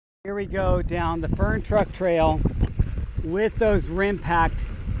Here we go down the Fern Truck Trail with those Rimpact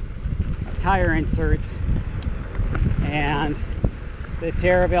tire inserts and the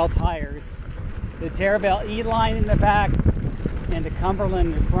Teravail tires. The Teravail Ehline in the back and the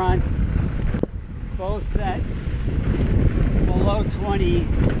Cumberland in the front, both set below 20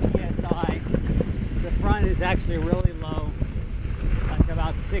 psi. The front is actually really low, like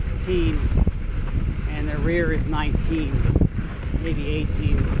about 16, and the rear is 19, maybe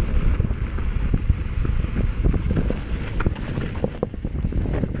 18.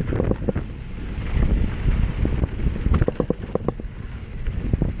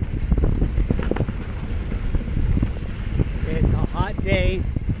 It's a hot day.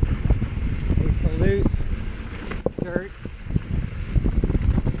 It's a loose dirt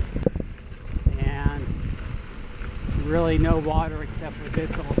and really no water except for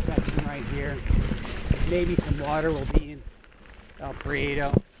this little section right here. Maybe some water will be in El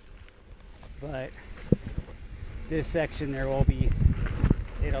Prieto, but this section there will be,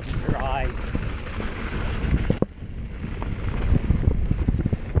 it'll be dry.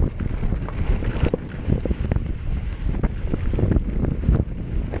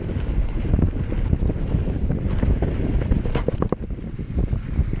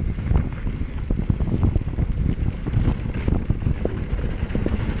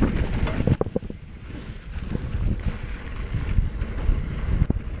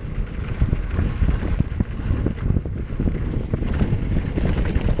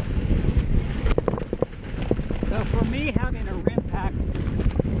 So for me, having a Rimpact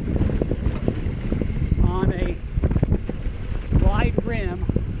on a wide rim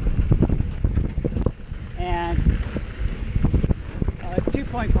and a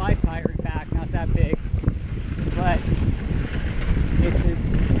 2.5 tire in back, not that big, but it's a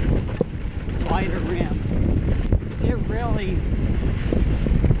wider rim, it really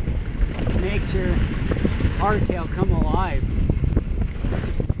makes your hardtail come alive.